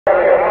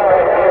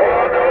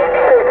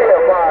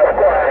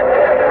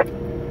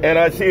And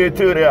I see you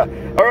too there.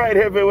 All right,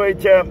 heavyweight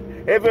champ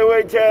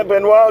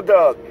and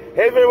WildDog.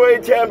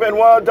 Heavyweight champ and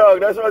WildDog.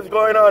 That's what's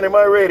going on in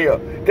my radio.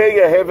 Take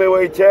a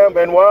heavyweight champ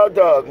and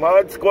WildDog.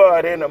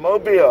 ModSquad in the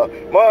Mobile.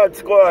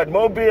 ModSquad,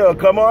 Mobile.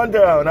 Come on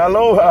down.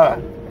 Aloha.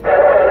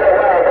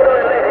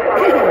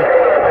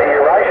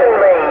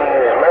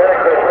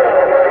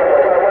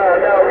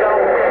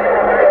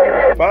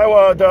 Bye,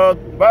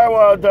 WildDog. Bye,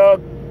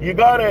 WildDog. You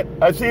got it.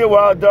 I see you,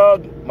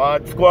 WildDog.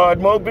 ModSquad,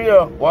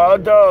 Mobile.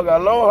 WildDog.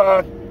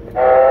 Aloha.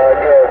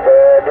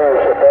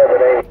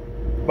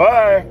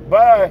 Bye,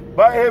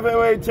 bye,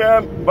 heavyweight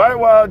champ. Bye,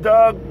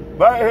 WildDog.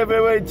 Bye,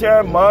 heavyweight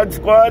champ.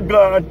 ModSquad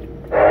gone.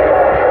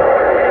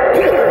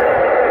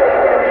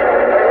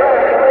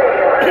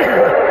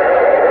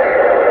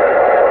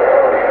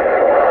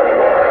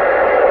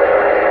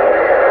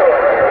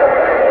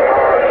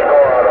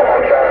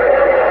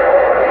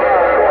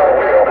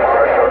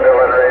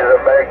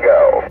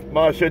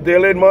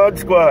 MarshalDillon,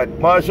 ModSquad.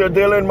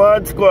 MarshalDillon,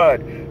 ModSquad.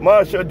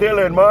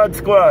 MarshalDillon,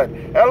 ModSquad.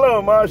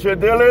 Hello,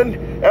 MarshalDillon.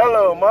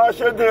 Hello,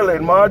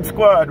 MarshalDillon,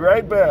 ModSquad.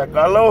 Right back.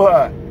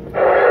 Aloha.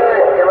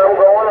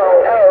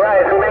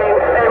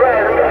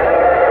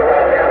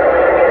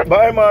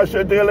 Bye,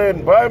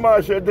 MarshalDillon. Bye,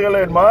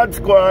 MarshalDillon,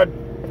 ModSquad.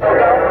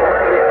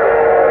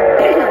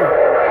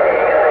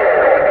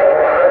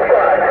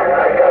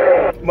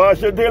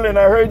 MarshalDillon,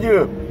 I heard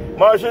you.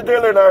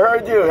 MarshalDillon, I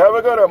heard you. Have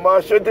a good one,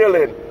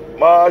 MarshalDillon.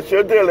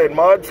 MarshalDillon,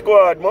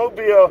 ModSquad,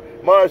 Mobile.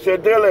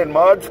 MarshalDillon,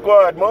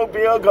 ModSquad,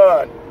 Mobile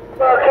gone.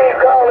 Well,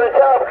 keep calling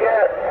Top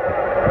Cat.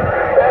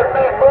 That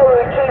big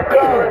bully, keep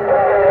calling.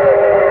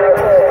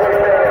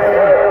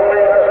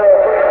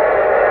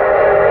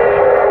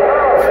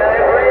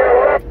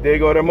 They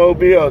go to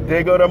Mobile.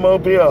 They go to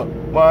Mobile.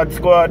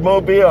 ModSquad,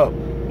 Mobile.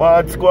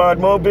 ModSquad,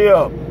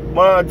 Mobile.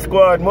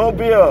 ModSquad,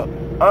 Mobile.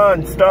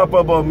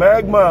 Unstoppable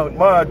mag mount.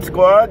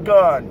 ModSquad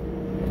gone.